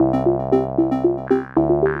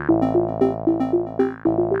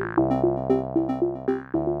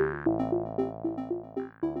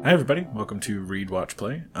Hi, everybody. Welcome to Read, Watch,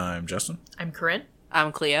 Play. I'm Justin. I'm Corinne.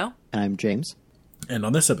 I'm Cleo. And I'm James. And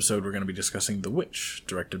on this episode, we're going to be discussing The Witch,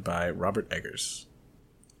 directed by Robert Eggers.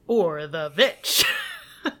 Or The Vitch.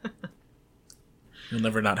 You'll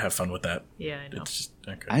never not have fun with that. Yeah, I know. It's just,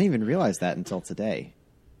 okay. I didn't even realize that until today.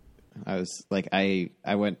 I was like, I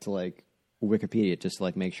went to like Wikipedia just to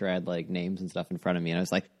like make sure I had like names and stuff in front of me. And I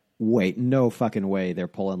was like, wait, no fucking way they're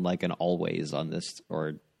pulling like an always on this,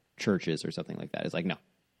 or churches or something like that. It's like, no.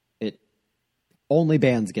 Only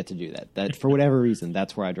bands get to do that. That for whatever reason,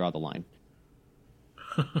 that's where I draw the line.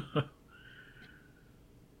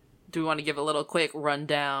 Do we want to give a little quick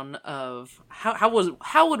rundown of how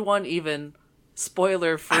would one even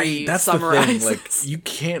spoiler free summarize the thing. Like, this? you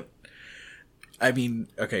can't. I mean,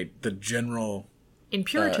 okay, the general. In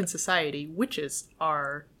Puritan society, witches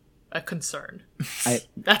are a concern.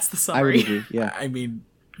 That's the I would summary. agree. Yeah. I mean,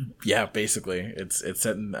 yeah, basically, it's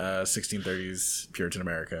set in 1630s Puritan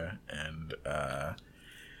America, and a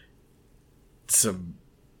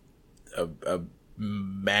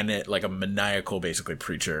maniacal basically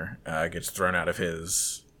preacher gets thrown out of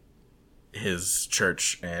his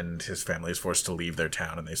church, and his family is forced to leave their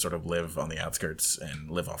town, and they sort of live on the outskirts and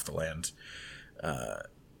live off the land.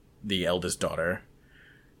 The eldest daughter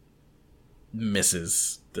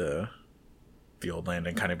misses the old land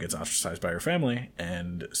and kind of gets ostracized by her family,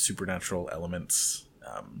 and supernatural elements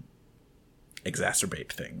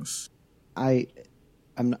exacerbate things.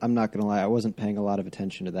 I'm not going to lie, I wasn't paying a lot of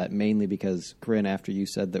attention to that, mainly because, Corinne, after you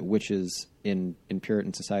said that witches in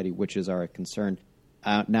Puritan society, witches are a concern,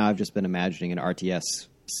 now I've just been imagining an RTS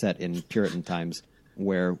set in Puritan times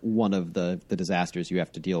where one of the disasters you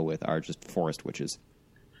have to deal with are just forest witches.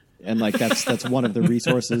 And like that's one of the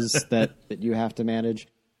resources that you have to manage.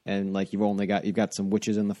 And like you've got some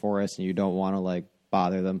witches in the forest and you don't want to like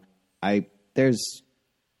bother them. I'm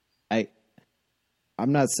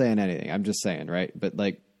not saying anything. I'm just saying, right? But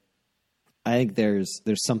like, I think there's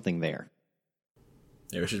something there.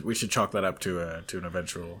 Yeah, we should chalk that up to an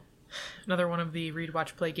eventual. Another one of the read,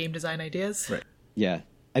 watch, play game design ideas. Right. Yeah,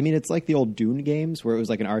 I mean, it's like the old Dune games where it was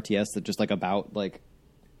like an RTS that just like about like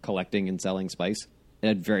collecting and selling spice. It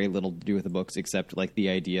had very little to do with the books except like the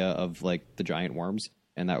idea of like the giant worms,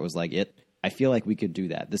 and that was like it. I feel like we could do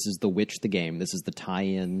that. This is The Witch, the game. This is the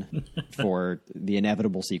tie-in for the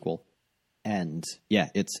inevitable sequel. And yeah,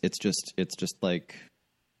 it's just like,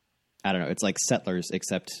 I don't know. It's like Settlers,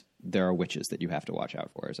 except there are witches that you have to watch out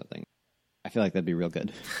for or something. I feel like that'd be real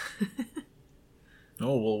good.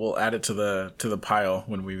 Oh, we'll add it to the pile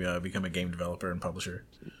when we become a game developer and publisher.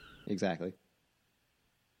 Exactly.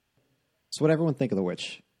 So what everyone think of The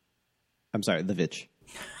Witch? I'm sorry, The Vitch.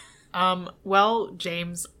 Well,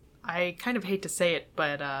 James, I kind of hate to say it,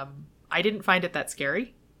 but I didn't find it that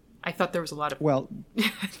scary. I thought there was a lot of I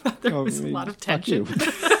thought there was a lot of tension. You.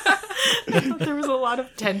 I thought there was a lot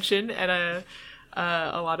of tension and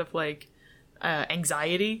a lot of like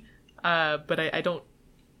anxiety. But I don't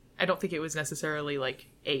think it was necessarily like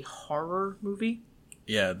a horror movie.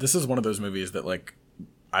 Yeah, this is one of those movies that like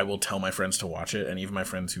I will tell my friends to watch it, and even my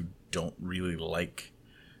friends who don't really like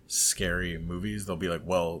scary movies, they'll be like,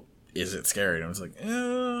 "Well, is it scary?" And I was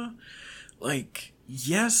like,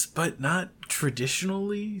 yes, but not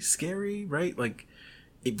traditionally scary, right? Like,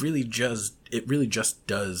 it really just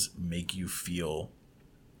does make you feel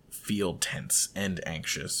tense and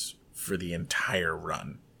anxious for the entire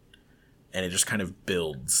run, and it just kind of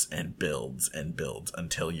builds and builds and builds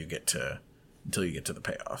until you get to the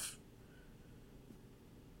payoff.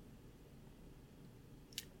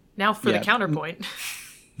 Now for the counterpoint.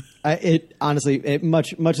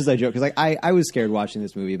 Much as I joke, because like I was scared watching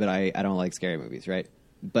this movie, but I don't like scary movies, right?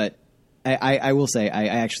 But I will say I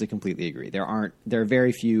actually completely agree. There are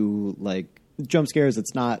very few like jump scares.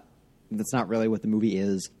 That's not really what the movie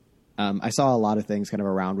is. I saw a lot of things kind of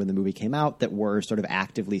around when the movie came out that were sort of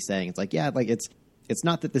actively saying it's like, yeah, like it's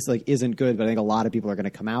not that this like isn't good, but I think a lot of people are going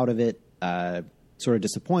to come out of it sort of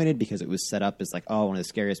disappointed because it was set up as like, oh, one of the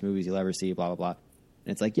scariest movies you'll ever see, blah blah blah.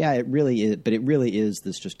 And it's like, yeah, it really is, but it really is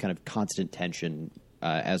this just kind of constant tension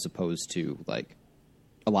as opposed to like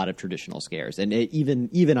a lot of traditional scares. And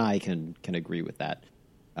even I can agree with that.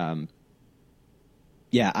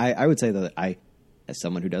 Yeah, I would say that as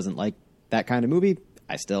someone who doesn't like that kind of movie,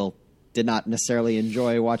 I still did not necessarily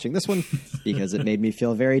enjoy watching this one because it made me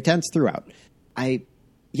feel very tense throughout. I've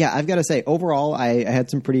got to say, overall, I had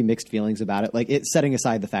some pretty mixed feelings about it. Like, setting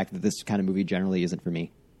aside the fact that this kind of movie generally isn't for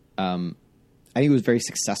me. I think it was very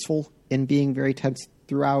successful in being very tense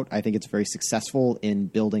throughout. I think it's very successful in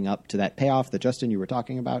building up to that payoff that, Justin, you were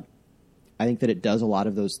talking about. I think that it does a lot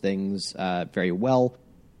of those things very well.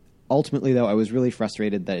 Ultimately, though, I was really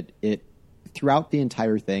frustrated that it throughout the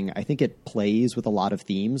entire thing, I think it plays with a lot of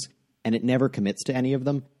themes and it never commits to any of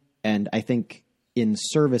them. And I think in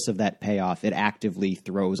service of that payoff, it actively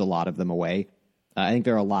throws a lot of them away. I think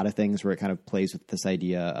there are a lot of things where it kind of plays with this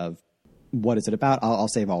idea of what is it about? I'll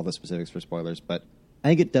save all the specifics for spoilers, but I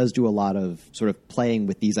think it does do a lot of sort of playing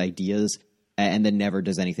with these ideas and then never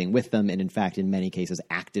does anything with them. And in fact, in many cases,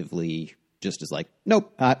 actively just is like,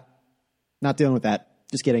 nope, not dealing with that.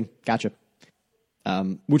 Just kidding. Gotcha.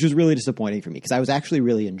 Which is really disappointing for me because I was actually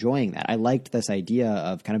really enjoying that. I liked this idea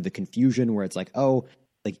of kind of the confusion where it's like, oh,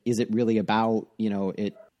 like, is it really about,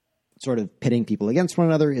 it sort of pitting people against one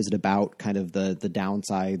another? Is it about kind of the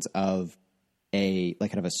downsides of a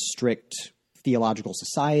like kind of a strict theological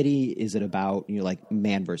society? Is it about, like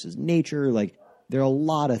man versus nature? Like there are a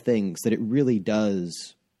lot of things that it really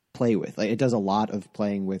does play with. Like, it does a lot of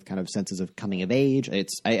playing with kind of senses of coming of age. I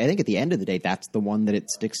think at the end of the day, that's the one that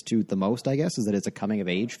it sticks to the most, I guess, is that it's a coming of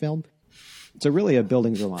age film. It's a really a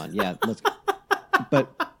building Vermont. Yeah. But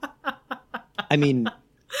I mean,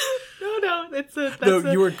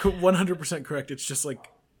 you were 100% correct. It's just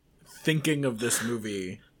like thinking of this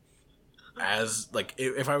movie as like,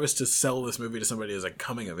 if I was to sell this movie to somebody as a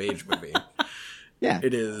coming of age movie, yeah,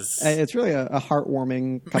 it is. It's really a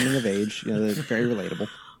heartwarming coming of age. It's very relatable.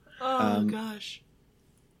 Oh gosh.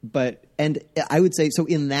 But, and I would say, so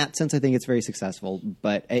in that sense, I think it's very successful,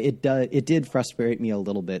 but it did frustrate me a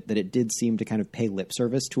little bit that it did seem to kind of pay lip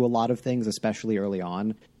service to a lot of things, especially early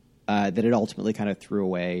on, that it ultimately kind of threw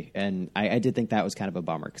away. And I did think that was kind of a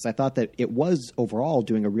bummer because I thought that it was overall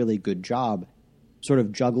doing a really good job sort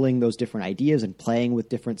of juggling those different ideas and playing with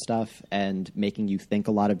different stuff and making you think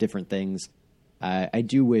a lot of different things. I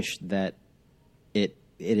do wish that it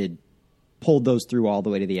had pulled those through all the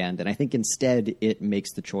way to the end. And I think instead it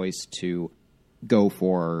makes the choice to go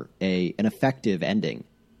for an effective ending.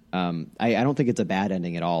 I don't think it's a bad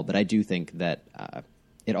ending at all, but I do think that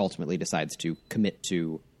it ultimately decides to commit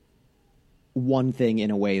to one thing in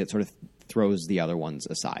a way that sort of throws the other ones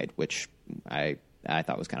aside, which I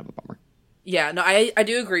thought was kind of a bummer. Yeah, no, I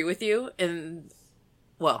do agree with you. And,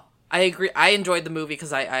 well, I agree. I enjoyed the movie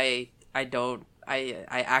because I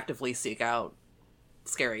actively seek out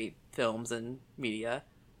scary films and media.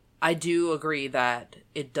 I do agree that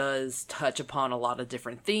it does touch upon a lot of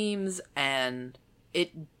different themes, and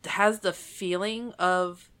it has the feeling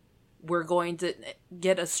of we're going to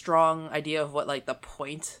get a strong idea of what like the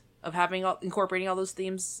point of incorporating all those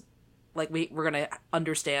themes. Like we're gonna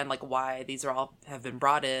understand like why these are all have been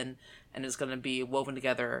brought in, and it's gonna be woven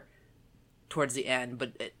together towards the end.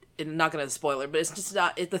 But I'm not gonna spoil it, but it's just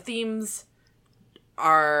not. The themes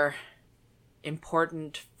are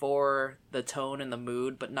important for the tone and the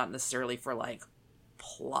mood, but not necessarily for like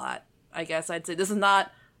plot. I guess I'd say this is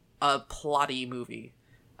not a plotty movie.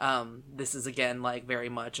 This is again like very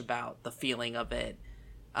much about the feeling of it,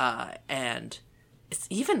 and it's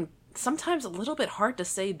even sometimes a little bit hard to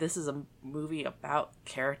say this is a movie about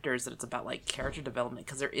characters, that it's about like character development,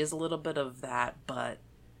 because there is a little bit of that, but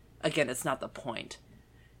again, it's not the point.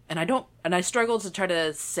 And I struggle to try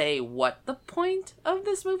to say what the point of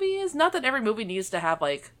this movie is. Not that every movie needs to have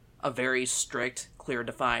like a very strict, clear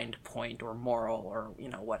defined point or moral or,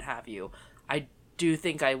 what have you. I do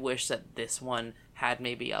think I wish that this one had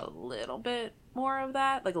maybe a little bit more of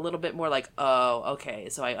that, like a little bit more like, oh, okay,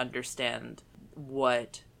 so I understand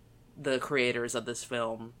what the creators of this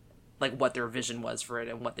film, like what their vision was for it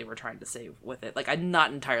and what they were trying to say with it. Like, I'm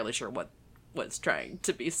not entirely sure what was trying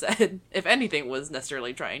to be said, if anything was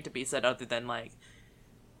necessarily trying to be said, other than like,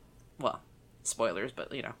 well, spoilers,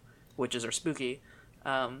 but witches are spooky,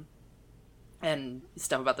 and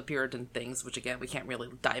stuff about the Puritan things, which again we can't really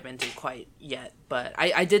dive into quite yet. But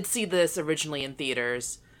I did see this originally in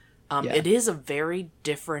theaters. Yeah. It is a very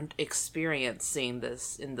different experience seeing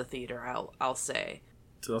this in the theater. I'll say.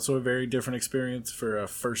 It's also a very different experience for a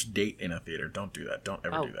first date in a theater. Don't do that. Don't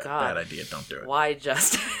ever do that. God. Bad idea. Don't do it. Why,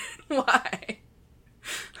 Justin? Why?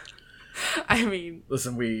 I mean,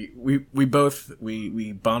 listen, we both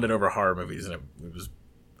bonded over horror movies, and it was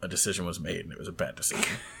a decision was made, and it was a bad decision.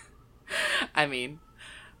 I mean,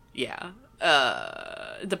 yeah.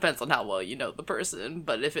 It depends on how well you know the person,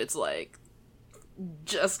 but if it's like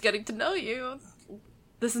just getting to know you,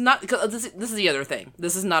 this is not. Because this is the other thing.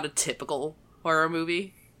 This is not a typical horror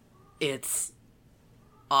movie. It's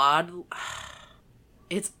odd.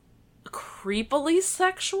 It's creepily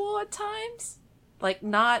sexual at times. Like,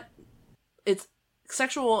 not... It's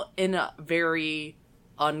sexual in a very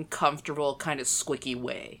uncomfortable, kind of squicky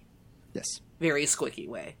way. Yes. Very squicky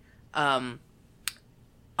way.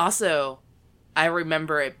 Also, I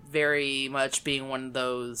remember it very much being one of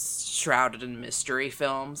those shrouded in mystery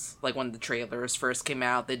films. Like when the trailers first came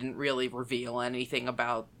out, they didn't really reveal anything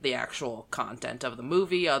about the actual content of the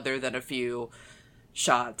movie other than a few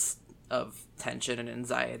shots of tension and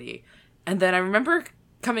anxiety. And then I remember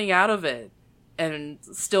coming out of it and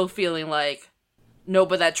still feeling like, no,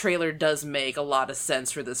 but that trailer does make a lot of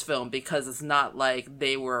sense for this film, because it's not like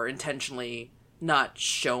they were intentionally not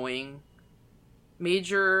showing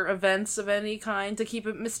major events of any kind to keep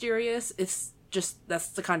it mysterious. It's just, that's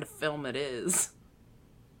the kind of film it is.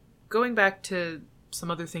 Going back to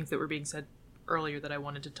some other things that were being said earlier that I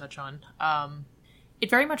wanted to touch on,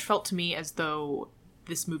 it very much felt to me as though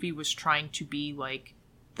this movie was trying to be like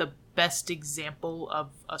the best example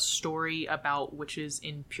of a story about witches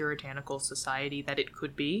in puritanical society that it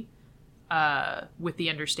could be, with the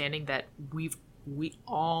understanding that we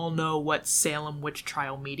all know what Salem witch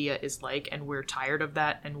trial media is like, and we're tired of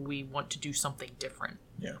that, and we want to do something different.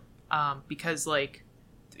 Yeah. Because, like,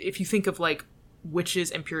 if you think of, like, witches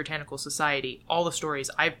and puritanical society, all the stories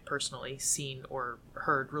I've personally seen or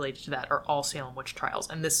heard related to that are all Salem witch trials.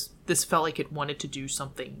 And this felt like it wanted to do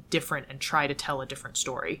something different and try to tell a different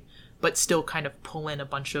story, but still kind of pull in a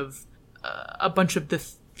bunch of the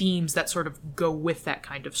themes that sort of go with that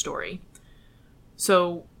kind of story.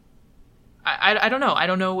 So I don't know. I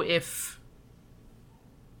don't know if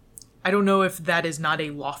that is not a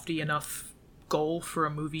lofty enough goal for a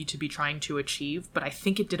movie to be trying to achieve, but I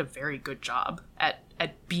think it did a very good job at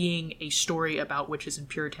being a story about witches in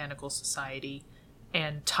puritanical society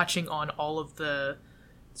and touching on all of the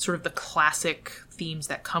sort of the classic themes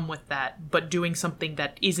that come with that, but doing something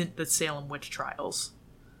that isn't the Salem witch trials.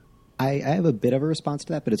 I have a bit of a response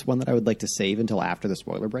to that, but it's one that I would like to save until after the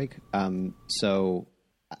spoiler break. So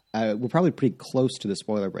we're probably pretty close to the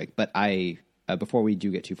spoiler break, but before we do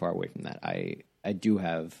get too far away from that, I do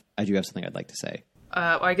have something I'd like to say.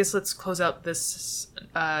 Well, I guess let's close out this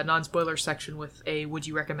non-spoiler section with a would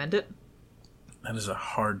you recommend it? That is a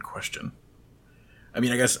hard question. I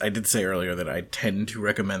mean, I guess I did say earlier that I tend to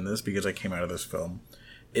recommend this because I came out of this film.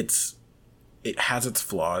 It has its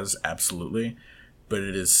flaws, absolutely, but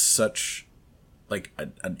it is such like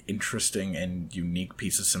an interesting and unique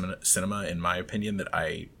piece of cinema, in my opinion, that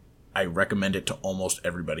I recommend it to almost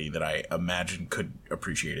everybody that I imagine could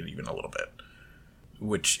appreciate it even a little bit.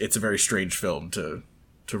 Which, it's a very strange film to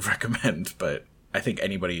recommend, but I think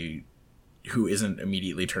anybody who isn't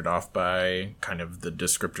immediately turned off by kind of the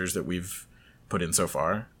descriptors that we've put in so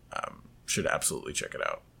far should absolutely check it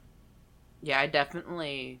out. Yeah,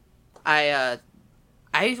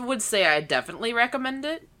 I would say I definitely recommend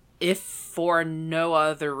it, if for no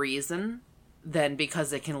other reason than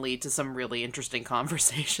because it can lead to some really interesting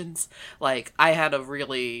conversations. Like, I had a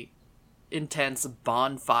really intense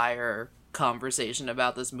bonfire conversation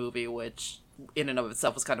about this movie, which in and of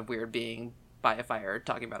itself was kind of weird, being by a fire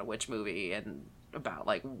talking about a witch movie and about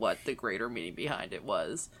like what the greater meaning behind it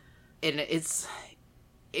was. And it's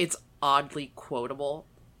oddly quotable,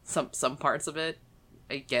 some parts of it.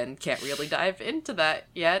 Again, can't really dive into that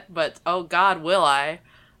yet, but oh god, will I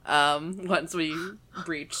once we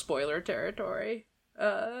reach spoiler territory.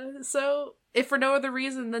 So if for no other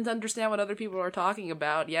reason than to understand what other people are talking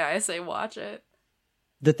about, yeah, I say watch it.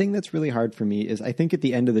 The thing that's really hard for me is I think at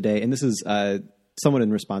the end of the day, and this is somewhat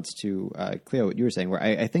in response to Cleo, what you were saying, where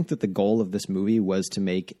I think that the goal of this movie was to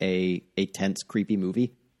make a tense, creepy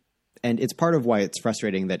movie. And it's part of why it's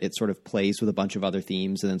frustrating that it sort of plays with a bunch of other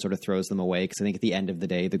themes and then sort of throws them away. Because I think at the end of the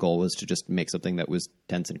day, the goal was to just make something that was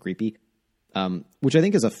tense and creepy, which I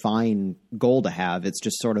think is a fine goal to have. It's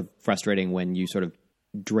just sort of frustrating when you sort of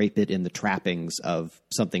drape it in the trappings of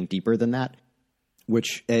something deeper than that,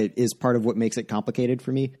 which is part of what makes it complicated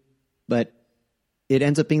for me. But it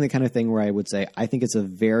ends up being the kind of thing where I would say I think it's a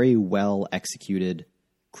very well executed,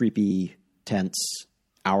 creepy, tense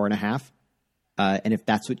hour and a half. And if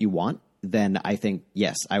that's what you want, then I think,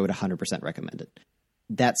 yes, I would 100% recommend it.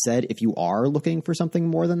 That said, if you are looking for something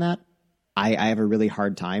more than that, I have a really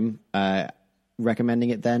hard time recommending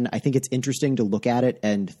it then. I think it's interesting to look at it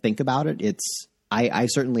and think about it. I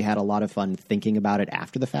certainly had a lot of fun thinking about it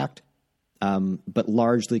after the fact, but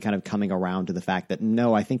largely kind of coming around to the fact that,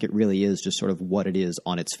 no, I think it really is just sort of what it is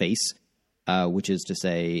on its face, which is to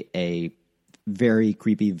say a very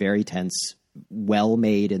creepy, very tense,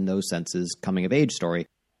 well-made in those senses coming-of-age story.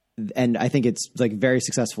 And I think it's like very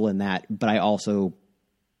successful in that, but I also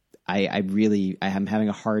I am having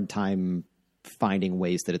a hard time finding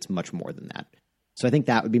ways that it's much more than that. So I think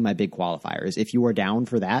that would be my big qualifier, is if you are down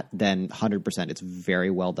for that, then 100% it's very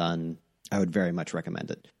well done. I would very much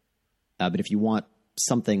recommend it. But if you want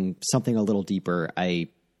something a little deeper, I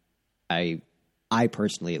I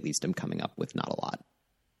personally, at least, am coming up with not a lot.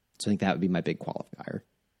 So I think that would be my big qualifier.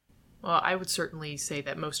 Well, I would certainly say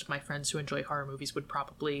that most of my friends who enjoy horror movies would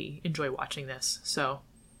probably enjoy watching this. So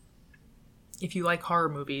if you like horror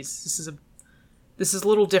movies, this is a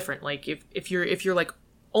little different. Like if you're like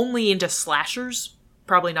only into slashers,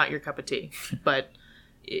 probably not your cup of tea. But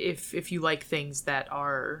if you like things that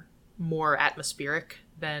are more atmospheric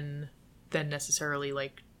than necessarily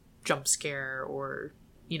like jump scare or,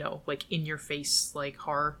 you know, like in your face like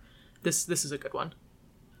horror, this is a good one.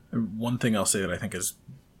 One thing I'll say that I think is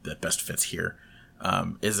that best fits here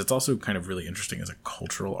is it's also kind of really interesting as a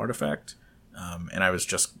cultural artifact. And I was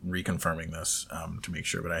just reconfirming this to make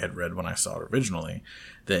sure, but I had read when I saw it originally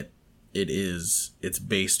that it's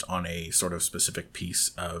based on a sort of specific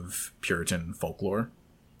piece of Puritan folklore.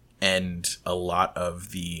 And a lot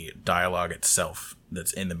of the dialogue itself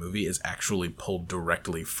that's in the movie is actually pulled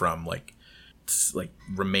directly from like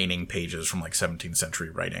remaining pages from like 17th century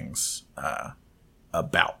writings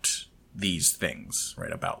about these things,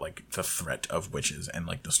 right? About like the threat of witches and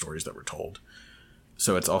like the stories that were told.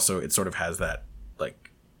 So it sort of has that,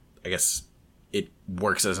 like, I guess it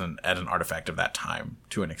works as an artifact of that time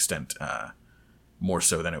to an extent, more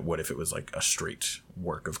so than it would if it was like a straight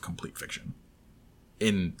work of complete fiction.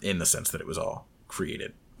 In the sense that it was all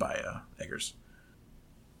created by Eggers.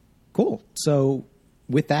 Cool. So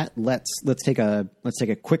with that, let's take a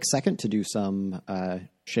quick second to do some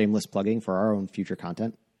shameless plugging for our own future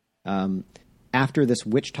content. After this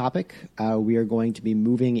witch topic, we are going to be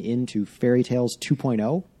moving into Fairy Tales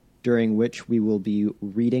 2.0, during which we will be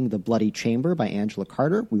reading The Bloody Chamber by Angela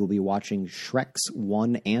Carter. We will be watching Shreks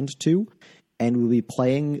 1 and 2, and we'll be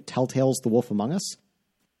playing Telltale's The Wolf Among Us.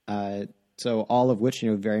 So all of which,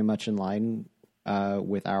 very much in line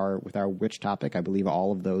with our witch topic. I believe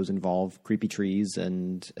all of those involve creepy trees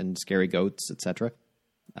and scary goats, etc.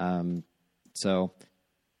 So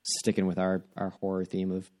sticking with our horror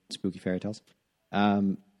theme of spooky fairy tales.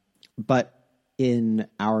 But in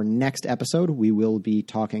our next episode, we will be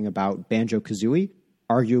talking about Banjo-Kazooie,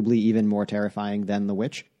 arguably even more terrifying than The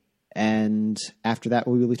Witch. And after that,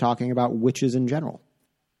 we will be talking about witches in general.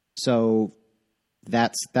 So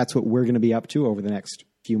that's what we're going to be up to over the next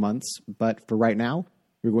few months. But for right now,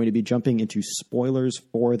 we're going to be jumping into spoilers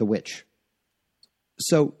for The Witch.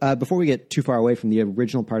 So before we get too far away from the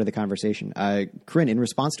original part of the conversation, Corinne, in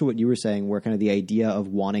response to what you were saying, where kind of the idea of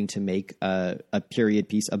wanting to make a period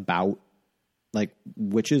piece about like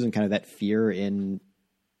witches and kind of that fear in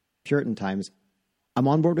Puritan times, I'm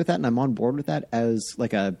on board with that, and I'm on board with that as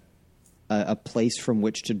like a place from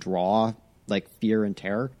which to draw like fear and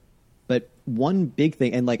terror. But one big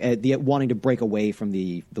thing, and like the wanting to break away from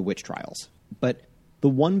the witch trials, but the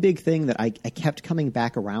one big thing that I kept coming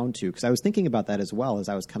back around to, because I was thinking about that as well as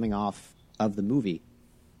I was coming off of the movie,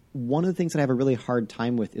 one of the things that I have a really hard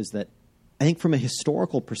time with is that I think from a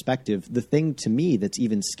historical perspective, the thing to me that's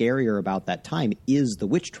even scarier about that time is the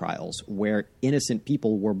witch trials, where innocent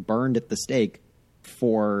people were burned at the stake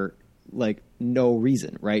for like no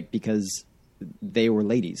reason, right? Because they were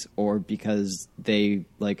ladies, or because they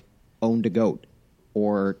like owned a goat,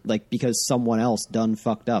 or like because someone else done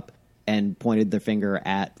fucked up and pointed their finger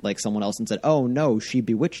at like someone else and said, "Oh no, she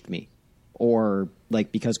bewitched me," or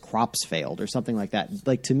like because crops failed or something like that.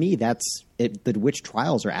 Like to me, that's it. The witch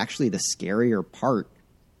trials are actually the scarier part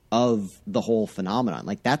of the whole phenomenon.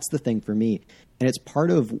 Like that's the thing for me, and it's part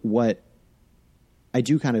of what I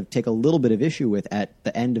do kind of take a little bit of issue with at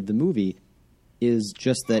the end of the movie. Is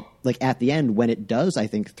just that, like, at the end, when it does, I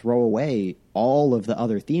think, throw away all of the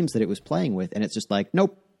other themes that it was playing with, and it's just like,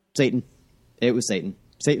 nope, Satan. It was Satan.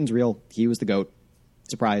 Satan's real. He was the goat.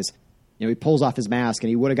 Surprise. He pulls off his mask, and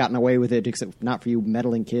he would have gotten away with it, except not for you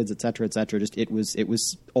meddling kids, etc., etc. Just it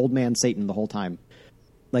was old man Satan the whole time.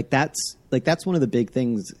 That's one of the big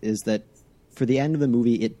things is that for the end of the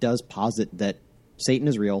movie, it does posit that Satan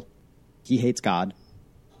is real. He hates God,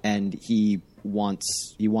 and he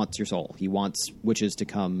wants your soul. He wants witches to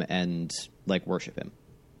come and like worship him.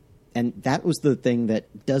 And that was the thing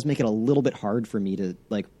that does make it a little bit hard for me to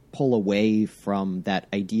like pull away from that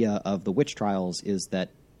idea of the witch trials, is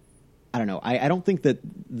that I don't know. I don't think that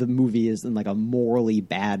the movie is in like a morally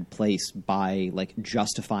bad place by like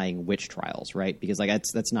justifying witch trials, right? Because like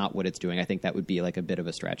that's not what it's doing. I think that would be like a bit of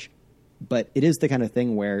a stretch. But it is the kind of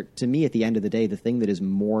thing where, to me, at the end of the day, the thing that is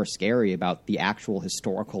more scary about the actual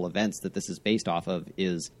historical events that this is based off of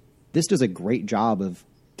is this does a great job of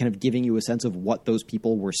kind of giving you a sense of what those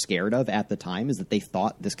people were scared of at the time, is that they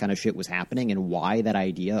thought this kind of shit was happening and why that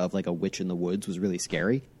idea of like a witch in the woods was really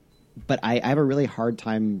scary. But I have a really hard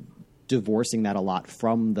time divorcing that a lot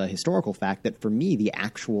from the historical fact that for me, the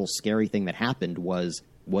actual scary thing that happened was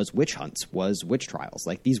witch hunts, was witch trials.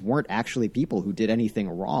 Like, these weren't actually people who did anything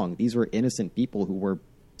wrong. These were innocent people who were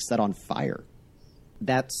set on fire.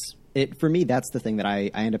 That's it for me. That's the thing that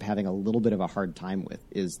I end up having a little bit of a hard time with,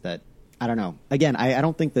 is that, I don't know. Again, I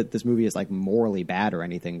don't think that this movie is like morally bad or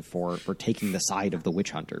anything for taking the side of the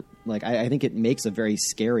witch hunter. Like, I think it makes a very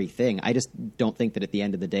scary thing. I just don't think that at the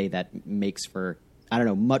end of the day that makes for, I don't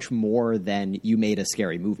know, much more than you made a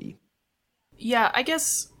scary movie. Yeah, I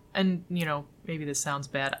guess, and, you know, maybe this sounds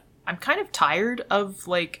bad. I'm kind of tired of,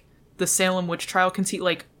 like, the Salem witch trial conceit.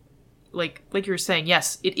 Like you were saying,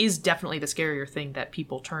 yes, it is definitely the scarier thing that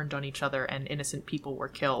people turned on each other and innocent people were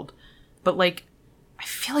killed. But, like, I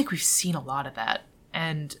feel like we've seen a lot of that.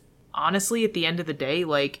 And honestly, at the end of the day,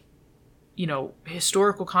 like, you know,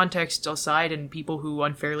 historical context aside and people who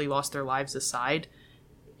unfairly lost their lives aside,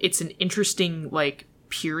 it's an interesting, like,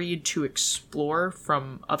 period to explore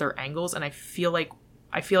from other angles. And I feel like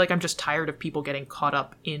I'm just tired of people getting caught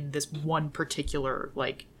up in this one particular,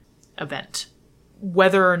 like, event.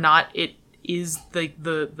 Whether or not it is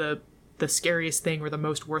the scariest thing or the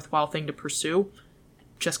most worthwhile thing to pursue,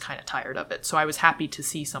 just kind of tired of it. So I was happy to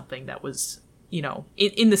see something that was, you know,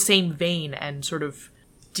 in the same vein and sort of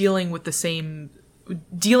dealing with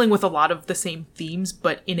a lot of the same themes,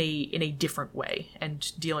 but in a different way and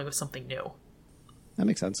dealing with something new. That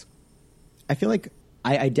makes sense. I feel like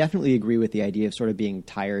I definitely agree with the idea of sort of being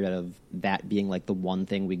tired of that being like the one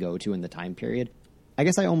thing we go to in the time period. I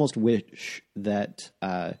guess I almost wish that,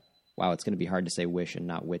 wow, it's going to be hard to say wish and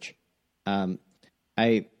not witch.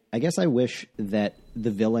 I guess I wish that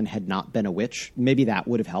the villain had not been a witch. Maybe that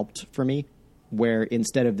would have helped for me, where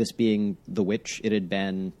instead of this being the witch, it had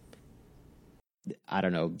been, I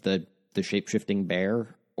don't know, the shape-shifting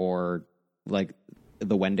bear, or like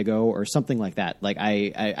the Wendigo or something like that. Like,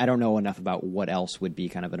 I don't know enough about what else would be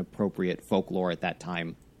kind of an appropriate folklore at that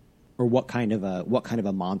time, or what kind of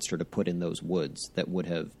a monster to put in those woods that would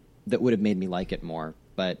have made me like it more.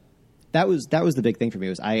 But that was the big thing for me.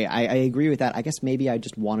 Was I agree with that. I guess maybe I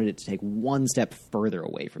just wanted it to take one step further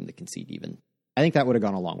away from the conceit even. I think that would have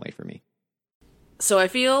gone a long way for me. So I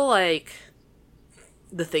feel like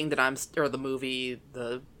the thing that or the movie,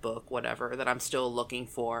 the book, whatever, that I'm still looking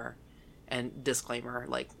for, and disclaimer,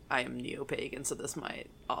 like, I am neo-pagan, so this might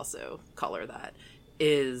also color that,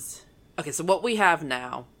 is, okay, so what we have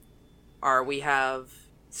now we have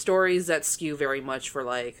stories that skew very much for,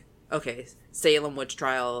 like, okay, Salem witch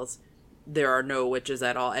trials, there are no witches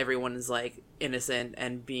at all, everyone is, like, innocent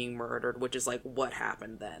and being murdered, which is, like, what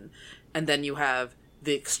happened then. And then you have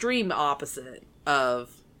the extreme opposite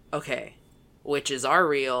of, okay, witches are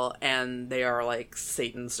real, and they are, like,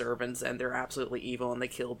 Satan's servants, and they're absolutely evil, and they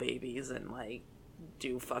kill babies, and, like,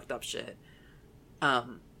 do fucked up shit.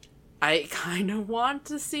 I kind of want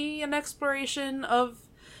to see an exploration of,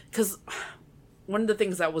 because one of the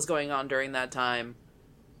things that was going on during that time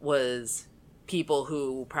was people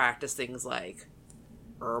who practice things like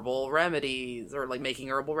herbal remedies, or, like,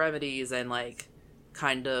 making herbal remedies, and, like,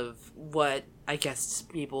 kind of what I guess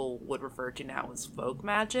people would refer to now as folk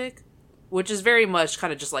magic, which is very much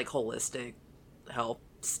kind of just, like, holistic health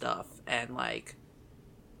stuff, and, like,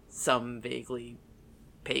 some vaguely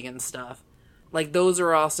pagan stuff. Like, those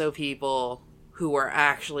are also people who are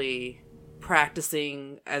actually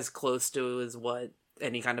practicing as close to as what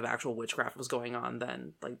any kind of actual witchcraft was going on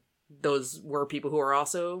then. Like, those were people who are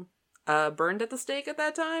also burned at the stake at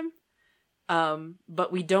that time.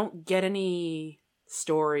 But we don't get any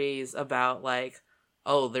stories about, like,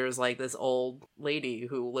 oh, there's, like, this old lady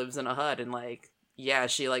who lives in a hut, and, like, yeah,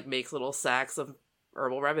 she, like, makes little sacks of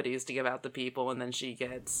herbal remedies to give out to people, and then she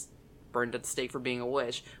gets burned at the stake for being a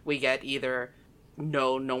witch. We get either,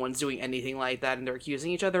 no one's doing anything like that, and they're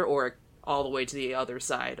accusing each other, or all the way to the other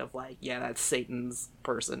side of, like, yeah, that's Satan's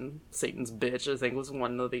person, Satan's bitch, I think was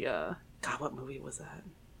one of the, God, what movie was that?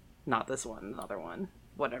 Not this one, another one.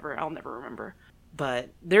 Whatever, I'll never remember. But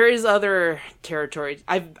there is other territory.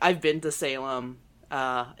 I've been to Salem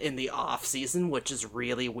in the off season, which is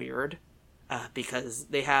really weird, because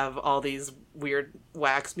they have all these weird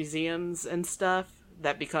wax museums and stuff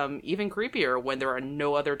that become even creepier when there are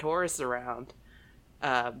no other tourists around.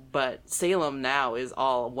 But Salem now is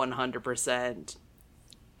all 100%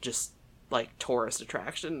 just, like, tourist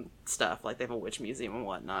attraction stuff. Like, they have a witch museum and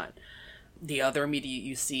whatnot. The other media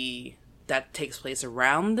you see that takes place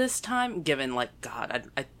around this time, given, like, God,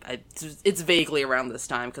 it's vaguely around this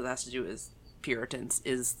time because it has to do with Puritans,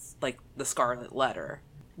 is, like, the Scarlet Letter,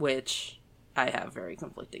 which I have very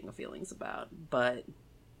conflicting feelings about, but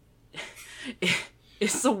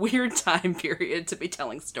it's a weird time period to be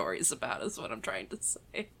telling stories about, is what I'm trying to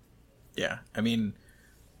say. Yeah, I mean,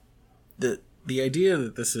 the idea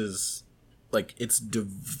that this is like it's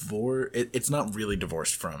not really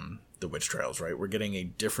divorced from the witch trials, right? We're getting a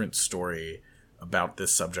different story about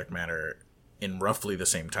this subject matter in roughly the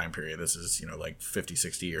same time period. This is, like 50,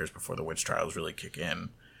 60 years before the witch trials really kick in.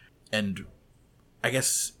 And I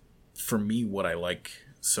guess for me, what I like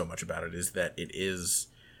so much about it is that it is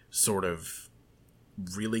sort of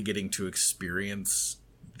really getting to experience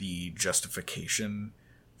the justification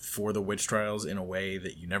for the witch trials in a way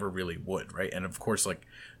that you never really would, right? And of course, like,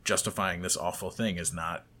 justifying this awful thing is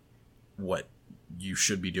not what you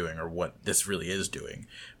should be doing or what this really is doing,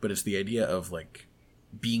 but it's the idea of, like,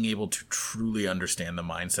 being able to truly understand the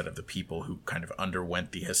mindset of the people who kind of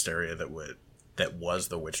underwent the hysteria that was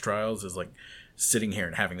the witch trials, is like sitting here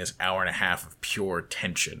and having this hour and a half of pure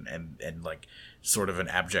tension and like sort of an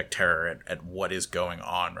abject terror at what is going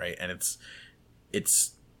on, right? And it's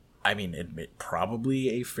I mean, it probably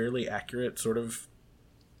a fairly accurate sort of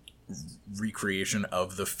recreation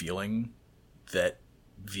of the feeling that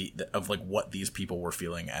of like what these people were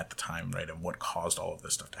feeling at the time, right? And what caused all of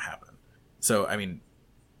this stuff to happen. So, I mean,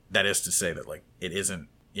 that is to say that, like, it isn't,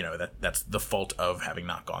 that's the fault of having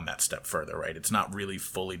not gone that step further, right? It's not really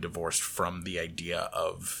fully divorced from the idea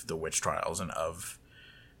of the witch trials and of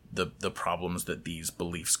the problems that these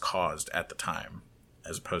beliefs caused at the time,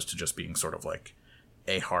 as opposed to just being sort of like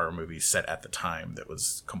a horror movie set at the time that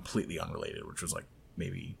was completely unrelated, which was like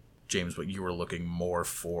maybe, James, what you were looking more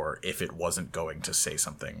for if it wasn't going to say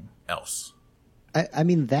something else. I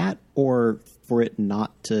mean, that, or for it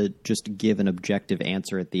not to just give an objective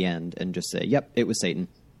answer at the end and just say, yep, it was Satan.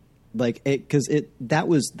 Like, that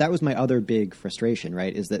was my other big frustration,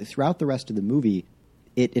 right? Is that throughout the rest of the movie,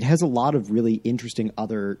 it has a lot of really interesting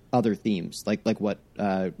other themes, like what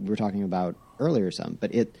we were talking about earlier some,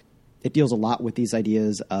 but it deals a lot with these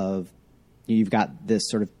ideas of, you've got this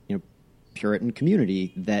sort of, Puritan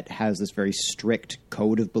community that has this very strict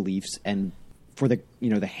code of beliefs, and for the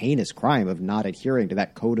heinous crime of not adhering to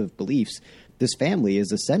that code of beliefs, this family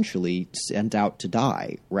is essentially sent out to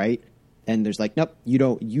die, right? And there's like, nope,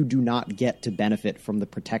 you do not get to benefit from the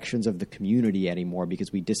protections of the community anymore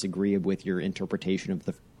because we disagree with your interpretation of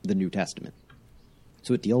the New Testament.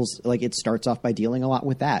 So it starts off by dealing a lot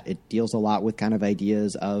with that. It deals a lot with kind of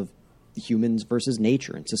ideas of humans versus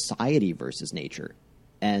nature and society versus nature,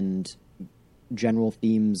 and general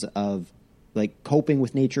themes of like coping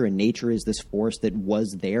with nature, and nature is this force that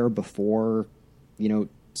was there before,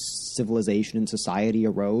 civilization and society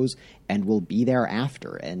arose and will be there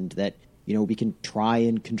after, and that, we can try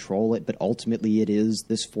and control it, but ultimately it is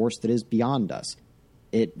this force that is beyond us.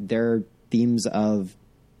 There are themes of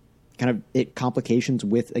kind of complications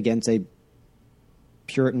with, again, say,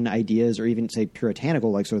 Puritan ideas, or even say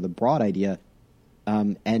puritanical, like sort of the broad idea,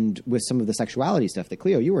 and with some of the sexuality stuff that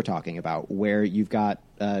Cleo, you were talking about, where you've got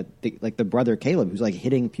the brother Caleb, who's like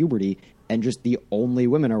hitting puberty, and just the only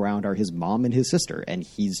women around are his mom and his sister, and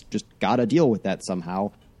he's just got to deal with that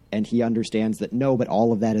somehow. And he understands that no, but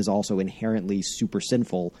all of that is also inherently super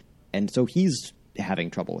sinful, and so he's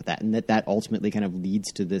having trouble with that, and that ultimately kind of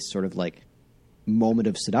leads to this sort of like moment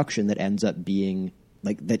of seduction that ends up being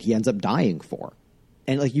like that he ends up dying for.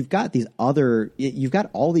 And like you've got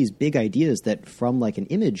all these big ideas that from like an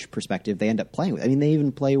image perspective they end up playing with. I mean, they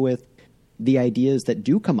even play with the ideas that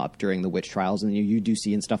do come up during the witch trials, and you do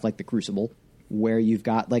see in stuff like The Crucible, where you've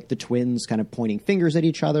got like the twins kind of pointing fingers at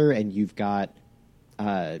each other, and you've got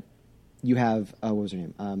you have what was her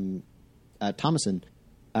name, Thomason,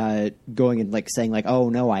 going and like saying like, oh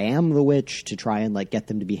no, I am the witch, to try and like get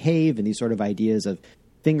them to behave, and these sort of ideas of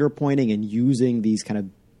finger pointing and using these kind of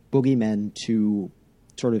boogeymen to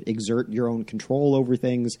sort of exert your own control over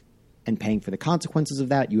things and paying for the consequences of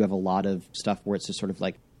that. You have a lot of stuff where it's just sort of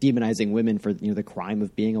like demonizing women for the crime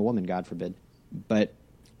of being a woman, God forbid. But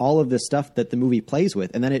all of this stuff that the movie plays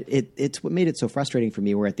with, and then it's what made it so frustrating for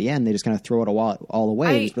me, where at the end they just kind of throw it all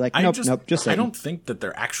away and just be like, nope, just Satan. I don't think that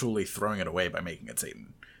they're actually throwing it away by making it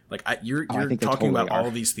Satan. Like, you're talking totally about are. all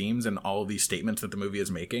of these themes and all of these statements that the movie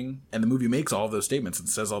is making, and the movie makes all of those statements and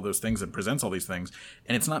says all those things and presents all these things,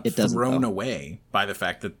 and it's not thrown away by the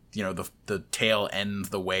fact that the tale ends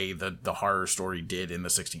the way the horror story did in the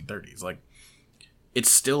 1630s. Like,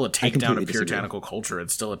 it's still a takedown of puritanical culture.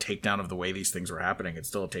 It's still a takedown of the way these things were happening. It's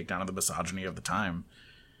still a takedown of the misogyny of the time.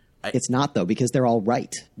 It's not, though, because they're all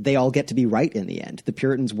right. They all get to be right in the end. The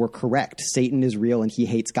Puritans were correct. Satan is real and he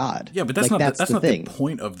hates God. Yeah, but that's like, not the thing. The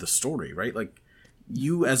point of the story, right? Like,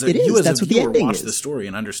 you as a That's viewer watch is. the story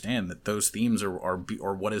and understand that those themes are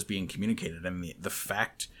what is being communicated, and the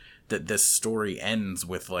fact that this story ends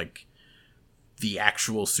with like the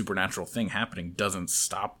actual supernatural thing happening doesn't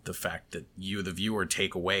stop the fact that you, the viewer,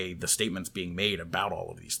 take away the statements being made about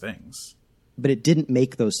all of these things. but it didn't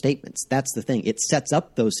make those statements. That's the thing. It sets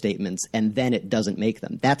up those statements and then it doesn't make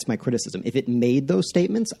them. That's my criticism. If it made those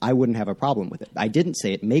statements, I wouldn't have a problem with it. I didn't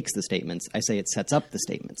say it makes the statements. I say it sets up the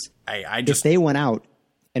statements. If they went out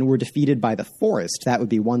and were defeated by the forest, that would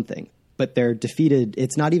be one thing. But they're defeated.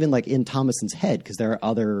 It's not even like in Thomason's head because there are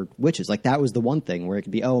other witches. Like that was the one thing where it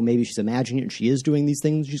could be, oh, maybe she's imagining it and she is doing these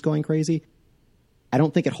things. She's going crazy. I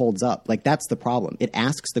don't think it holds up. Like that's the problem. It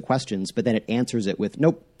asks the questions, but then it answers it with,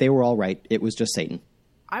 nope, they were all right. It was just Satan.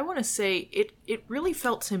 I want to say it really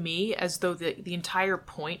felt to me as though the entire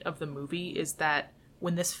point of the movie is that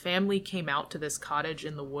when this family came out to this cottage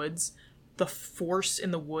in the woods, the force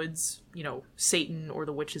in the woods, you know, Satan or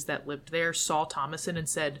the witches that lived there saw Thomasin and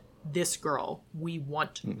said, this girl, we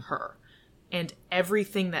want her. And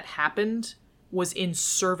everything that happened was in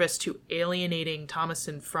service to alienating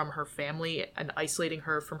Thomasin from her family and isolating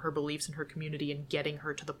her from her beliefs in her community and getting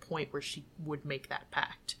her to the point where she would make that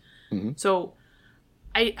pact. Mm-hmm. So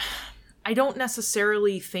I don't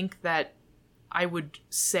necessarily think that I would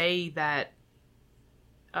say that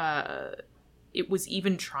it was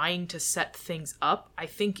even trying to set things up. I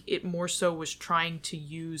think it more so was trying to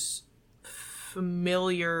use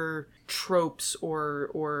familiar tropes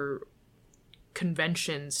or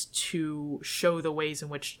conventions to show the ways in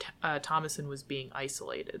which Thomasin was being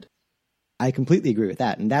isolated. I completely agree with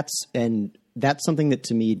that. And that's something that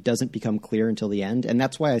to me doesn't become clear until the end. And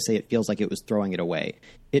that's why I say it feels like it was throwing it away.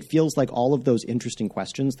 It feels like all of those interesting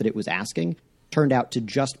questions that it was asking turned out to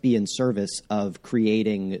just be in service of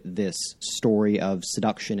creating this story of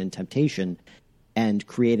seduction and temptation and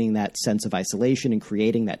creating that sense of isolation and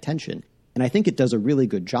creating that tension. And I think it does a really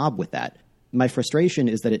good job with that. My frustration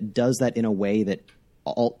is that it does that in a way that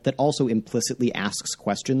also implicitly asks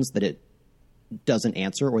questions that it doesn't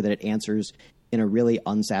answer, or that it answers in a really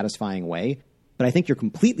unsatisfying way. But I think you're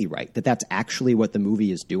completely right that that's actually what the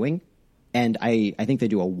movie is doing. And I think they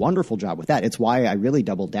do a wonderful job with that. It's why I really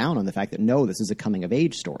doubled down on the fact that, no, this is a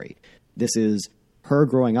coming-of-age story. This is her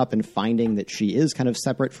growing up and finding that she is kind of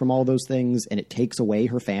separate from all those things, and it takes away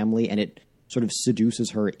her family, and it sort of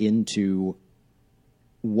seduces her into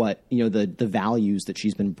what, you know, the values that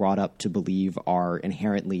she's been brought up to believe are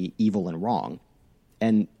inherently evil and wrong.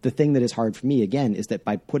 And the thing that is hard for me, again, is that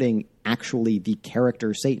by putting actually the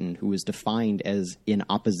character Satan, who is defined as in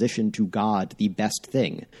opposition to God, the best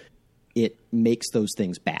thing, it makes those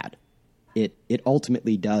things bad. It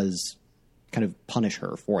ultimately does kind of punish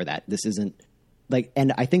her for that. This isn't like,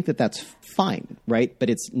 and I think that that's fine, right? But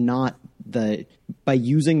it's not by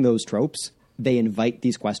using those tropes, they invite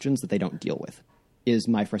these questions that they don't deal with, is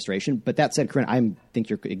my frustration. But that said, Corinne, I think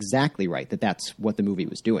you're exactly right that that's what the movie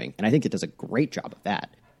was doing. And I think it does a great job of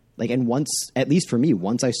that. Like, and once, at least for me,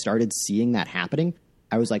 once I started seeing that happening,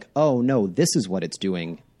 I was like, oh no, this is what it's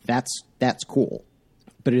doing. That's cool.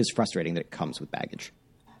 But it is frustrating that it comes with baggage.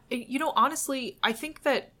 You know, honestly, I think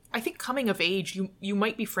coming of age, you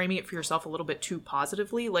might be framing it for yourself a little bit too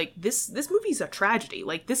positively. Like, this movie's a tragedy.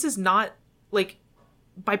 Like, this is not, like,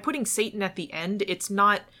 by putting Satan at the end, it's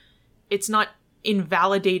not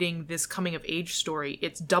invalidating this coming of age story.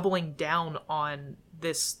 It's doubling down on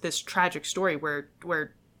this tragic story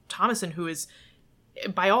where Thomasin, who is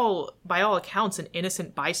by all accounts an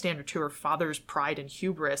innocent bystander to her father's pride and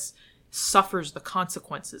hubris, suffers the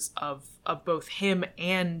consequences of both him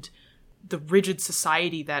and the rigid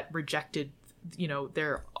society that rejected, you know,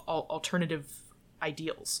 their alternative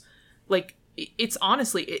ideals. Like, it's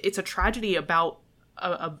honestly, it's a tragedy about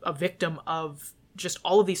a victim of just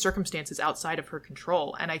all of these circumstances outside of her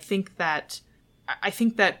control. And I think that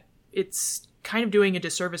it's kind of doing a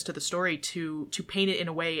disservice to the story to paint it in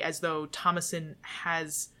a way as though Thomasin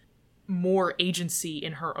has more agency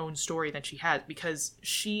in her own story than she has, because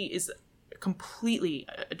she is completely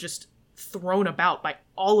just thrown about by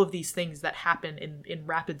all of these things that happen in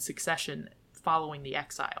rapid succession following the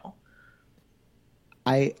exile.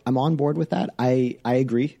 I'm on board with that. I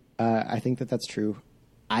agree. I think that that's true.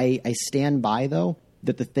 I stand by, though,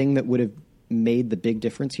 that the thing that would have made the big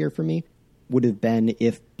difference here for me would have been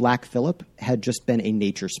if Black Phillip had just been a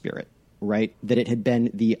nature spirit, right? That it had been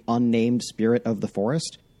the unnamed spirit of the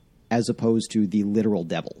forest, as opposed to the literal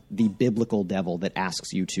devil, the biblical devil that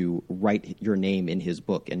asks you to write your name in his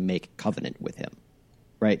book and make covenant with him,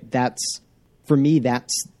 right? That's, for me,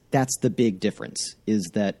 that's the big difference, is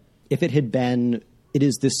that if it had been, it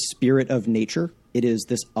is this spirit of nature, it is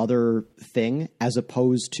this other thing, as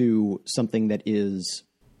opposed to something that is,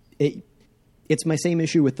 it's my same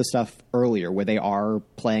issue with the stuff earlier, where they are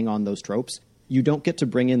playing on those tropes. You don't get to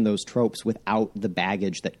bring in those tropes without the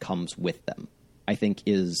baggage that comes with them, I think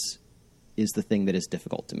is the thing that is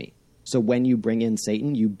difficult to me. So when you bring in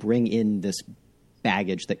Satan, you bring in this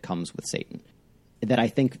baggage that comes with Satan that I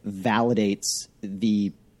think validates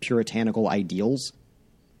the puritanical ideals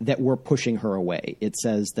that were pushing her away. It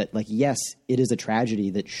says that, like, yes, it is a tragedy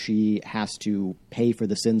that she has to pay for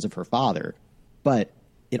the sins of her father, but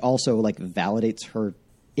it also, like, validates her.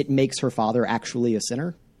 It makes her father actually a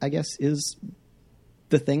sinner, I guess, is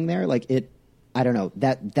the thing there. Like, I don't know.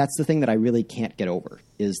 That's the thing that I really can't get over,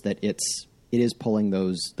 is that it is pulling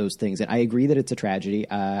those things. And I agree that it's a tragedy.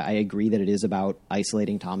 I agree that it is about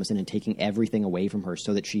isolating Thomasin and taking everything away from her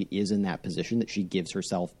so that she is in that position, that she gives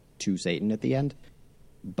herself to Satan at the end.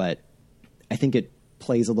 But I think it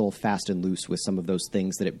plays a little fast and loose with some of those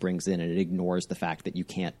things that it brings in, and it ignores the fact that you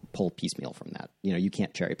can't pull piecemeal from that. You know, you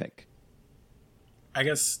can't cherry pick. I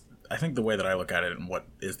think the way that I look at it, and what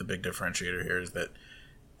is the big differentiator here, is that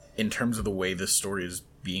in terms of the way this story is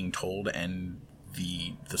being told and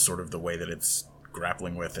the sort of the way that it's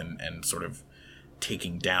grappling with and sort of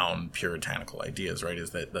taking down puritanical ideas, right,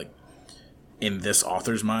 is that, like, in this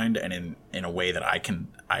author's mind and in a way that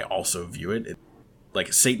I also view it,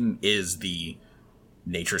 like, Satan is the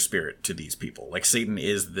nature spirit to these people. Like, Satan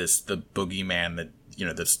is the boogeyman that, you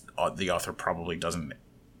know, the author probably doesn't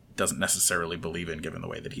necessarily believe in, given the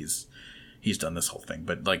way that he's done this whole thing.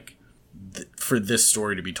 But, like, for this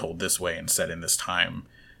story to be told this way and set in this time,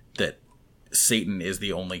 that Satan is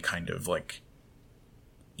the only kind of, like,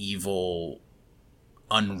 evil,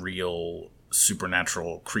 unreal,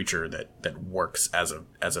 supernatural creature that works as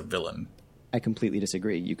a villain. I completely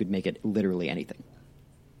disagree. You could make it literally anything.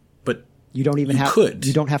 But you don't even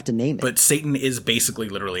you don't have to name it. But Satan is basically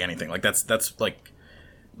literally anything. Like, that's like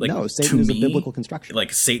no, Satan is a biblical construction.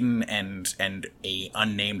 Like, Satan and a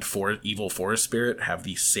unnamed evil forest spirit have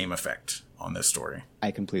the same effect on this story.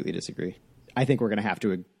 I completely disagree. I think we're going to have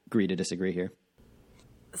to agree to disagree here.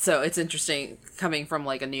 So it's interesting, coming from,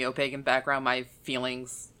 like, a neo-pagan background, my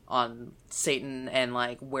feelings on Satan and,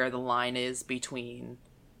 like, where the line is between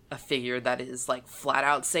a figure that is, like, flat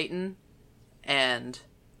out Satan and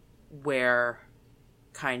where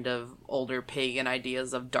kind of older pagan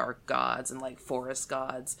ideas of dark gods and, like, forest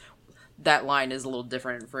gods, that line is a little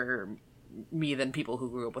different for me than people who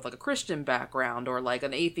grew up with, like, a Christian background or, like,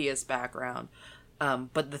 an atheist background.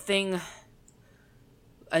 But the thing,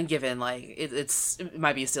 and given, like, it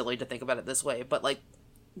might be silly to think about it this way, but, like,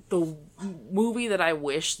 the movie that I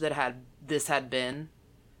wish that had been,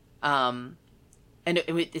 and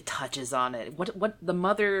it touches on it. What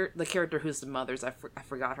the character who's the mother's, I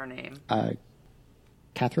forgot her name.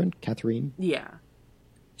 Catherine? Yeah.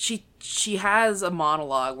 She has a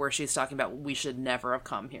monologue where she's talking about, we should never have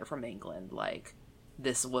come here from England. Like,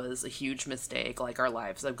 this was a huge mistake. Like, our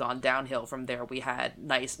lives have gone downhill from there. We had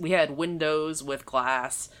windows with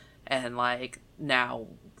glass, and, like, now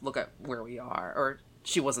look at where we are. Or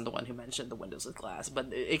she wasn't the one who mentioned the windows with glass,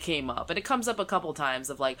 but it came up. And it comes up a couple times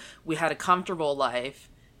of, like, we had a comfortable life,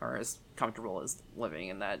 or as comfortable as living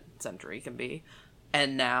in that century can be,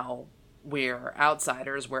 and now we're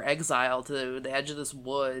outsiders, we're exiled to the edge of this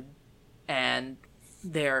wood, and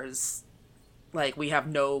there's, like, we have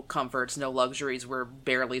no comforts, no luxuries, we're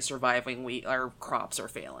barely surviving, our crops are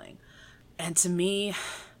failing. And to me,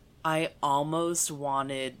 I almost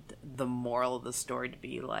wanted the moral of the story to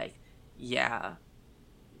be like, yeah,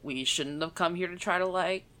 we shouldn't have come here to try to,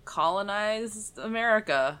 like, colonize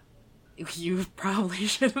America. You probably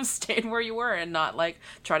should have stayed where you were and not, like,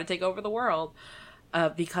 try to take over the world.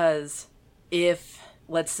 Because if,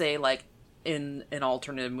 let's say, like, in an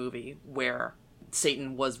alternative movie where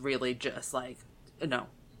Satan was really just, like,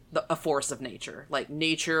 a force of nature. Like,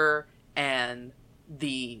 nature and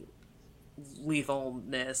the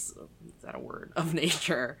lethalness, is that a word, of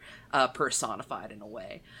nature personified in a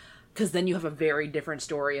way. Because then you have a very different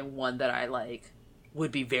story, and one that I, like,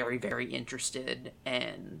 would be very, very interested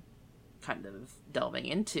in kind of delving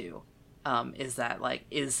into. Is that, like,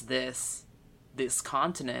 is this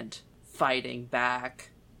continent fighting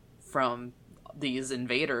back from these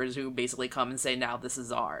invaders who basically come and say, now this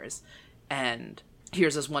is ours. And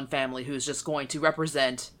here's this one family who's just going to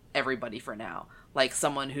represent everybody for now. Like,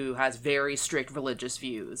 someone who has very strict religious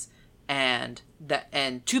views, and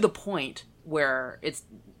to the point where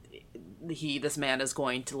this man is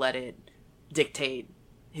going to let it dictate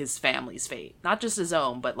his family's fate. Not just his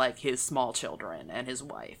own, but, like, his small children and his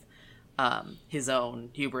wife. His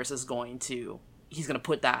own hubris he's going to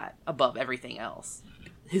put that above everything else.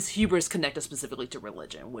 His hubris connected specifically to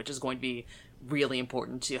religion, which is going to be really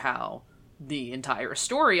important to how the entire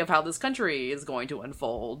story of how this country is going to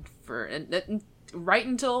unfold right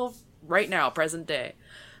until right now, present day.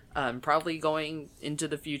 Probably going into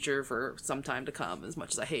the future for some time to come, as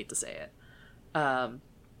much as I hate to say it.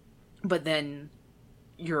 But then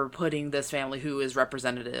you're putting this family who is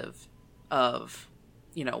representative of,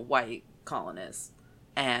 white colonists,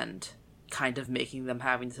 and kind of making them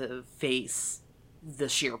having to face the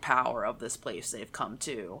sheer power of this place they've come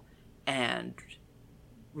to, and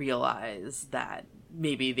realize that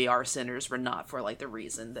maybe they are sinners, but not for like the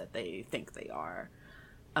reason that they think they are.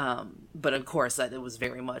 But of course that it was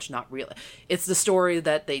very much not real. It's the story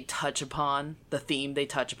that they touch upon, the theme they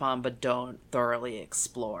touch upon, but don't thoroughly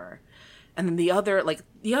explore. And then the other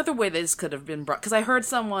way this could have been brought, because I heard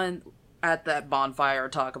someone at that bonfire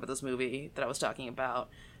talk about this movie that I was talking about,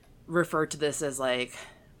 refer to this as like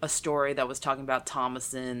a story that was talking about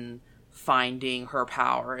Thomasin finding her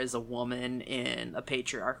power as a woman in a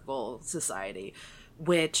patriarchal society,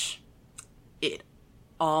 which it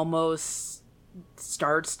almost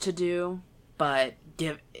starts to do, but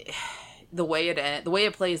the way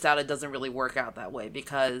it plays out, it doesn't really work out that way,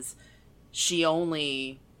 because she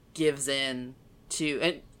only gives in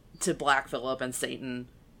to Black Phillip and Satan,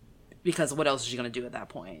 because what else is she going to do at that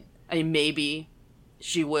point? I mean, maybe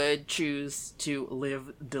she would choose to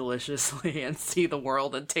live deliciously and see the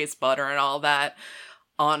world and taste butter and all that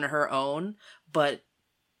on her own, but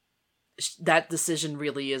that decision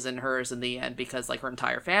really isn't hers in the end, because like her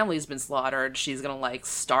entire family's been slaughtered. She's gonna like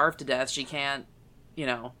starve to death. She can't,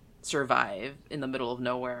 survive in the middle of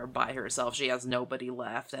nowhere by herself. She has nobody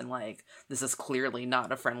left, and like this is clearly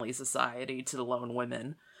not a friendly society to the lone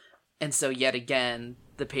women. And so yet again,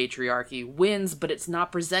 the patriarchy wins, but it's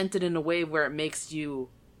not presented in a way where it makes you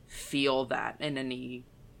feel that in any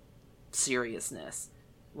seriousness.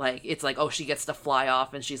 Like, it's like, oh, she gets to fly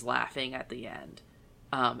off and she's laughing at the end.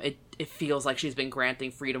 It feels like she's been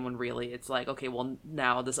granting freedom, when really it's like, okay, well,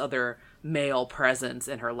 now this other male presence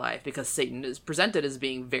in her life, because Satan is presented as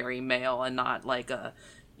being very male and not like a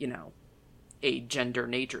gender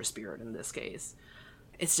nature spirit in this case.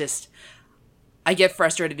 It's just, I get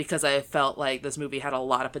frustrated because I felt like this movie had a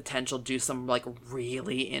lot of potential to do some like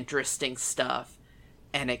really interesting stuff,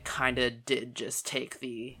 and it kind of did just take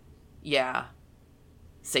the,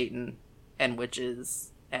 Satan and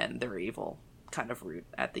witches and they're evil kind of route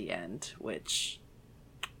at the end, which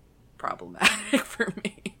problematic for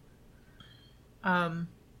me.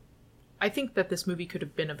 I think that this movie could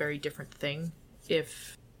have been a very different thing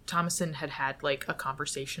if Thomasin had like a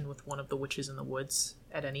conversation with one of the witches in the woods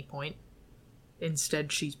at any point.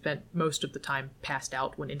 Instead, she spent most of the time passed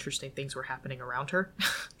out when interesting things were happening around her.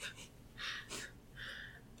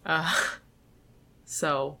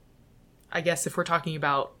 So I guess if we're talking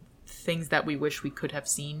about things that we wish we could have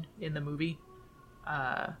seen in the movie,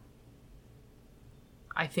 I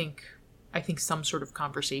think some sort of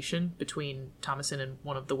conversation between Thomasin and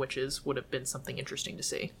one of the witches would have been something interesting to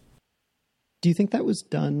see. Do you think that was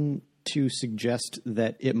done to suggest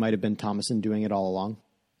that it might have been Thomasin doing it all along?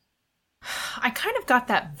 I kind of got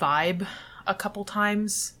that vibe a couple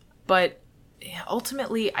times, but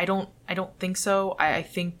ultimately I don't think so. I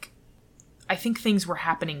think things were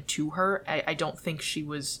happening to her. I don't think she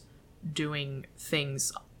was doing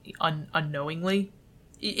things unknowingly.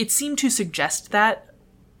 It seemed to suggest that,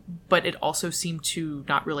 but it also seemed to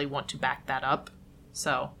not really want to back that up.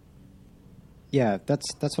 So, yeah,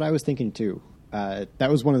 that's what I was thinking too. That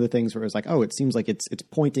was one of the things where it was like, oh, it seems like it's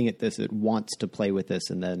pointing at this, it wants to play with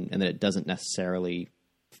this, and then it doesn't necessarily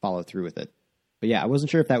follow through with it. But yeah, I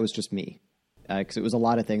wasn't sure if that was just me, because it was a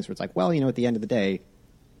lot of things where it's like, well, at the end of the day,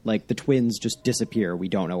 like the twins just disappear. We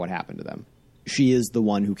don't know what happened to them. She is the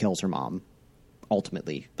one who kills her mom.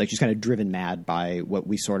 Ultimately, like she's kind of driven mad by what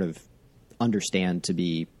we sort of understand to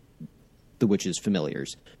be the witch's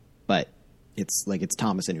familiars, but it's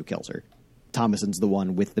Thomasin who kills her. Thomasin's the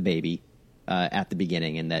one with the baby at the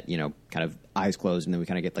beginning, and that kind of eyes closed, and then we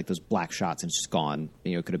kind of get like those black shots, and it's just gone.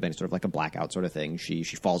 It could have been sort of like a blackout sort of thing. She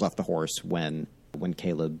falls off the horse when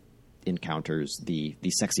Caleb encounters the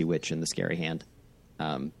sexy witch and the scary hand.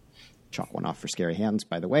 Chalk one off for scary hands,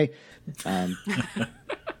 by the way.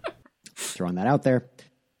 Throwing that out there.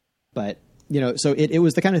 But, so it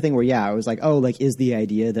was the kind of thing where, I was like, oh, like, is the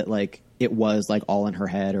idea that, like, it was, like, all in her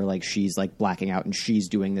head, or, like, she's, like, blacking out and she's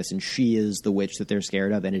doing this and she is the witch that they're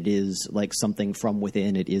scared of, and it is, like, something from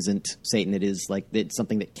within. It isn't Satan. It is, like, it's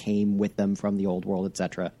something that came with them from the old world,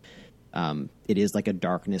 etc. It is, like, a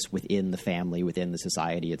darkness within the family, within the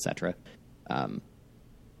society, etc.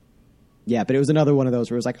 Yeah, but it was another one of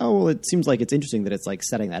those where it was like, oh, well, it seems like it's interesting that it's, like,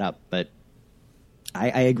 setting that up, but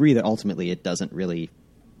I agree that ultimately it doesn't really...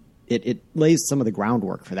 It lays some of the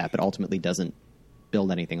groundwork for that, but ultimately doesn't build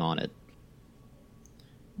anything on it.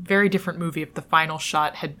 Very different movie if the final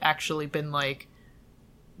shot had actually been, like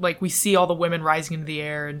like we see all the women rising into the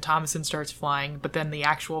air and Thomasin starts flying, but then the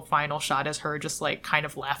actual final shot is her just like kind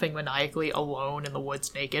of laughing maniacally alone in the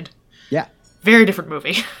woods naked. Yeah. Very different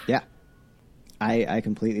movie. Yeah. I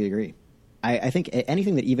completely agree. I think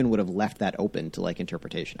anything that even would have left that open to like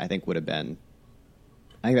interpretation, I think that would have been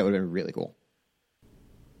really cool.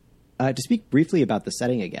 To speak briefly about the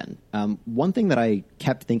setting again, one thing that I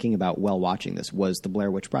kept thinking about while watching this was the Blair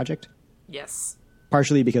Witch Project. Yes.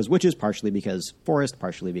 Partially because witches, partially because forest,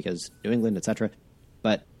 partially because New England, etc.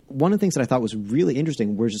 But one of the things that I thought was really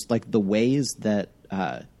interesting were just like the ways that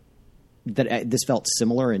this felt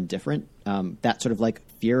similar and different. That sort of like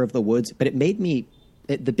fear of the woods, but it made me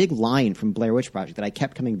the big line from Blair Witch Project that I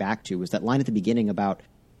kept coming back to was that line at the beginning about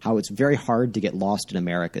how it's very hard to get lost in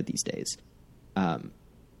America these days.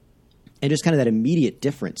 And just kind of that immediate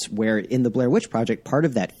difference where in the Blair Witch Project, part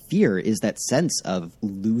of that fear is that sense of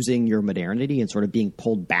losing your modernity and sort of being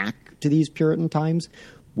pulled back to these Puritan times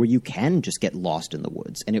where you can just get lost in the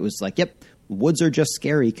woods. And it was like, yep, woods are just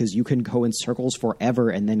scary because you can go in circles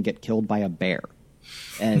forever and then get killed by a bear.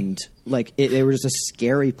 And like it was just a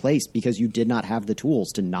scary place because you did not have the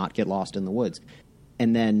tools to not get lost in the woods.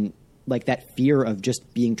 And then like that fear of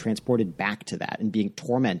just being transported back to that and being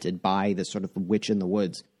tormented by this sort of witch in the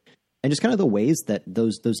woods. And just kind of the ways that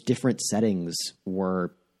those different settings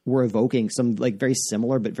were evoking some like very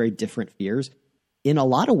similar but very different fears. In a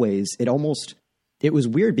lot of ways, it was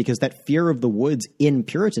weird because that fear of the woods in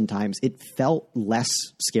Puritan times, it felt less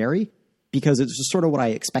scary because it's just sort of what I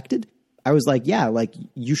expected. I was like, yeah, like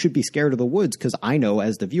you should be scared of the woods because I know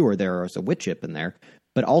as the viewer there is a witch ship in there,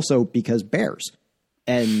 but also because bears.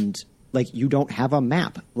 And like you don't have a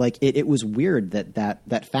map. Like it was weird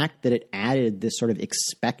that fact that it added this sort of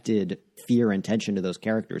expected fear and tension to those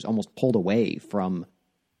characters almost pulled away from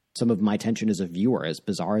some of my tension as a viewer, as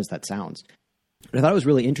bizarre as that sounds. But I thought it was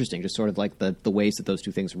really interesting, just sort of like the ways that those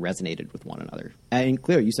two things resonated with one another. And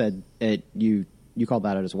Cleo, you said you called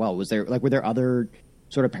that out as well. Were there other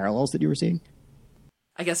sort of parallels that you were seeing?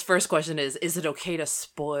 I guess first question is it okay to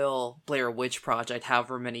spoil Blair Witch Project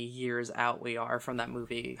however many years out we are from that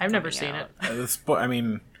movie? I've never seen it. I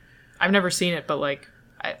mean, I've never seen it, but like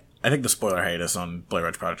I think the spoiler hiatus on Blair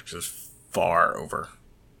Witch Project is far over.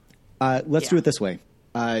 Let's do it this way.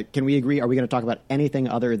 Can we agree? Are we going to talk about anything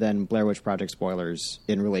other than Blair Witch Project spoilers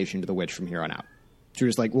in relation to The Witch from here on out? So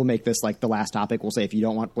just like we'll make this like the last topic. We'll say if you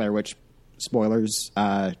don't want Blair Witch spoilers,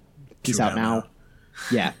 peace out now.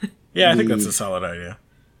 Yeah. Yeah, I think that's a solid idea.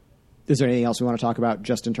 Is there anything else we want to talk about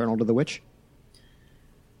just internal to The Witch?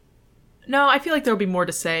 No, I feel like there'll be more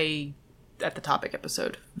to say at the topic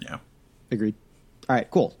episode. Yeah. Agreed. All right,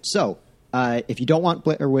 cool. So if you don't want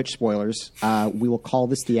Blair Witch spoilers, we will call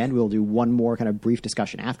this the end. We'll do one more kind of brief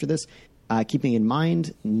discussion after this. Keeping in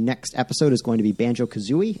mind, next episode is going to be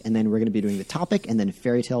Banjo-Kazooie, and then we're going to be doing the topic, and then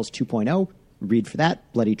Fairy Tales 2.0. Read for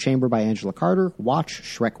that, Bloody Chamber by Angela Carter, watch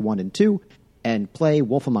Shrek 1 and 2, and play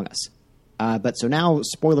Wolf Among Us. But so now,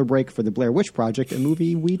 spoiler break for the Blair Witch Project, a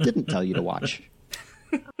movie we didn't tell you to watch.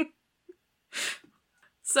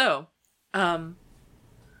 So,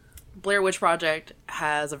 Blair Witch Project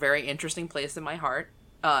has a very interesting place in my heart,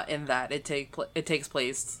 in that it takes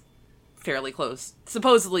place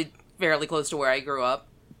supposedly fairly close to where I grew up,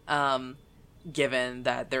 given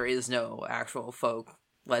that there is no actual folk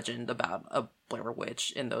legend about a Blair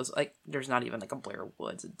Witch in those, like, there's not even like a Blair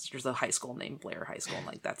Woods. There's a high school named Blair High School, and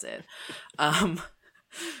like that's it.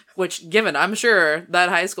 Which, given I'm sure that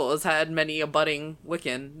high school has had many a budding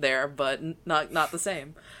Wiccan there, but not the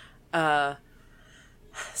same.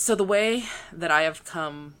 So the way that I have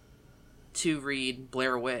come to read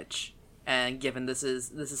Blair Witch, and given this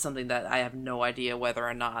is something that I have no idea whether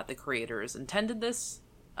or not the creators intended this,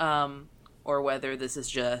 or whether this is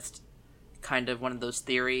just kind of one of those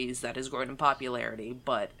theories that is growing in popularity,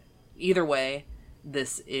 but either way,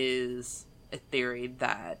 this is a theory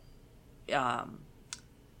that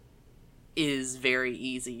is very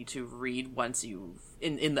easy to read once you've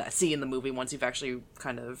see in the movie, once you've actually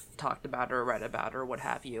kind of talked about or read about or what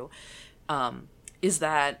have you, is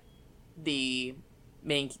that the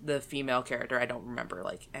female character, I don't remember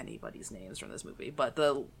like anybody's names from this movie, but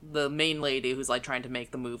the main lady who's like trying to make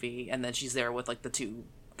the movie, and then she's there with like the two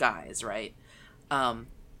guys, right?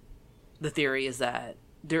 The theory is that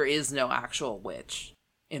there is no actual witch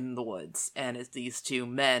in the woods, and it's these two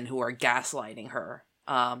men who are gaslighting her,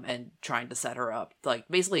 and trying to set her up, like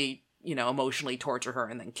basically, emotionally torture her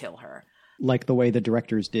and then kill her. Like the way the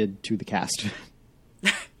directors did to the cast.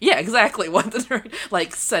 Yeah, exactly.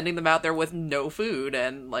 Like sending them out there with no food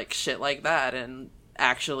and like shit like that, and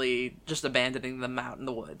actually just abandoning them out in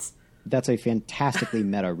the woods. That's a fantastically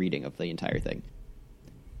meta reading of the entire thing.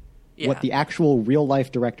 what the actual real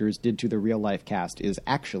life directors did to the real life cast is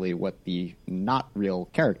actually what the not real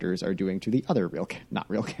characters are doing to the other not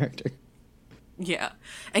real character. Yeah.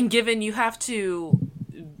 And given you have to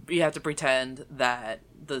pretend that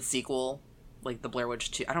the sequel, like the Blair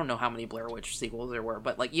Witch 2, I don't know how many Blair Witch sequels there were,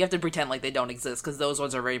 but like you have to pretend like they don't exist, because those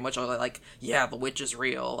ones are very much like, yeah, the witch is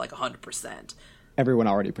real, like 100%. Everyone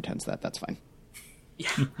already pretends that. That's fine.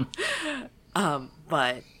 Yeah.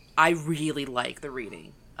 But I really like the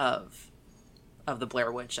reading of the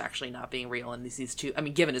Blair Witch actually not being real, and these two, I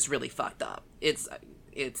mean, given it's really fucked up. It's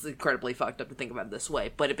incredibly fucked up to think about it this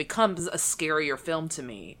way, but it becomes a scarier film to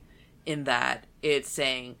me in that it's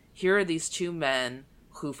saying, here are these two men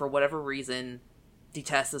who, for whatever reason,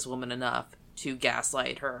 detest this woman enough to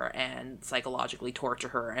gaslight her and psychologically torture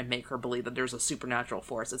her and make her believe that there's a supernatural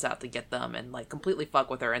force that's out to get them and like completely fuck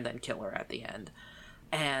with her and then kill her at the end.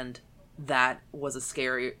 And that was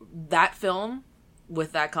that film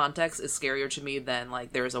with that context is scarier to me than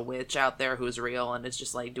like there's a witch out there who's real and it's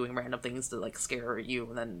just like doing random things to like scare you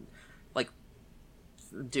and then like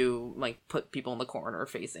put people in the corner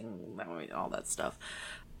facing all that stuff.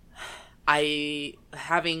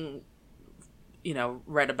 Having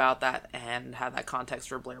read about that and had that context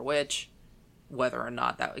for Blair Witch, whether or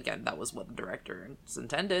not that was what the director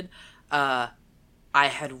intended, I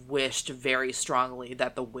had wished very strongly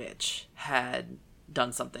that the witch had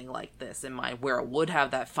done something like this in mind, where it would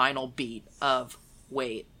have that final beat of,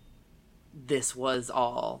 wait, this was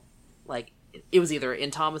all, like, it was either in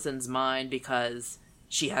Thomasin's mind because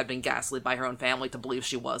she had been gaslit by her own family to believe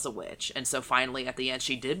she was a witch, and so finally at the end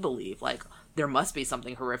she did believe, like, there must be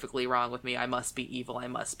something horrifically wrong with me, I must be evil, I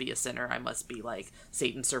must be a sinner, I must be, like,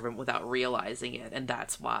 Satan's servant without realizing it, and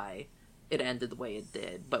that's why it ended the way it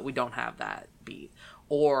did. But we don't have that beat.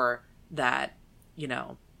 Or that,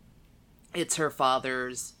 it's her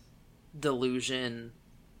father's delusion,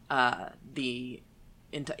 because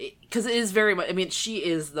it is very much, I mean, she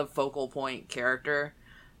is the focal point character,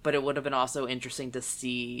 but it would have been also interesting to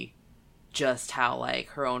see just how, like,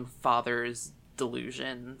 her own father's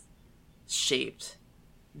delusion shaped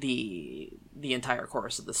the entire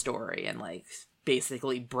course of the story and, like,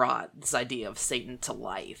 basically brought this idea of Satan to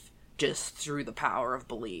life just through the power of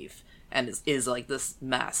belief, and is like this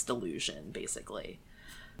mass delusion, basically.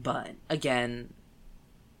 But again,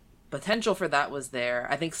 potential for that was there.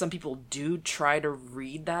 I think some people do try to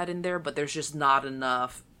read that in there, but there's just not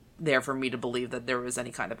enough there for me to believe that there was any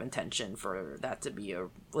kind of intention for that to be a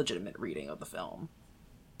legitimate reading of the film.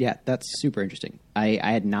 Yeah, that's super interesting. I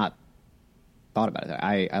had not thought about it.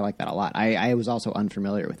 I like that a lot. I was also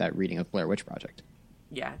unfamiliar with that reading of Blair Witch Project.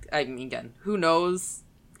 Yeah, I mean, again, who knows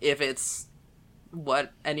if it's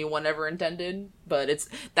what anyone ever intended, but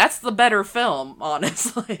that's the better film,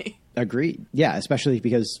 honestly. Agreed. Yeah, especially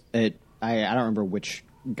because I don't remember which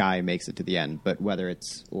guy makes it to the end, but whether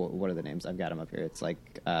it's, what are the names? I've got them up here. It's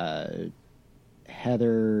like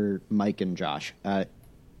Heather, Mike, and Josh.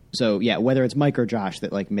 So yeah, whether it's Mike or Josh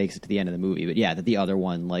that like makes it to the end of the movie, but yeah, that the other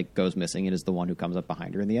one like goes missing and is the one who comes up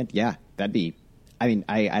behind her in the end. Yeah, that'd be. I mean,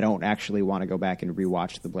 I don't actually want to go back and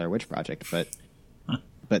rewatch the Blair Witch Project,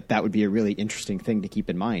 but that would be a really interesting thing to keep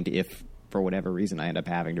in mind if, for whatever reason, I end up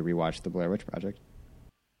having to rewatch the Blair Witch Project.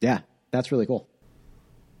 Yeah, that's really cool.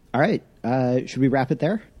 All right, should we wrap it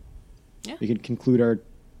there? Yeah. We could conclude our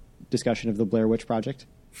discussion of the Blair Witch Project,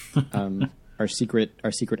 our secret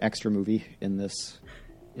extra movie in this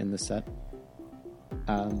set.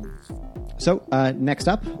 So next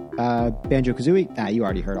up, Banjo-Kazooie. You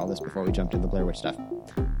already heard all this before we jumped into the Blair Witch stuff.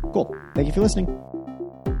 Cool. Thank you for listening.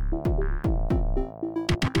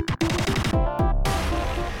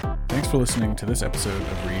 Thanks for listening to this episode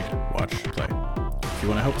of Read, Watch, Play. If you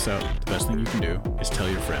want to help us out, the best thing you can do is tell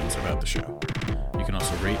your friends about the show. You can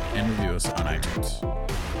also rate and review us on iTunes.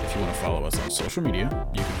 If you want to follow us on social media,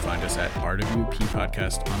 you can find us at RWP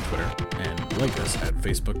Podcast on Twitter and like us at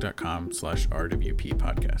facebook.com/RWP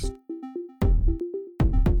Podcast.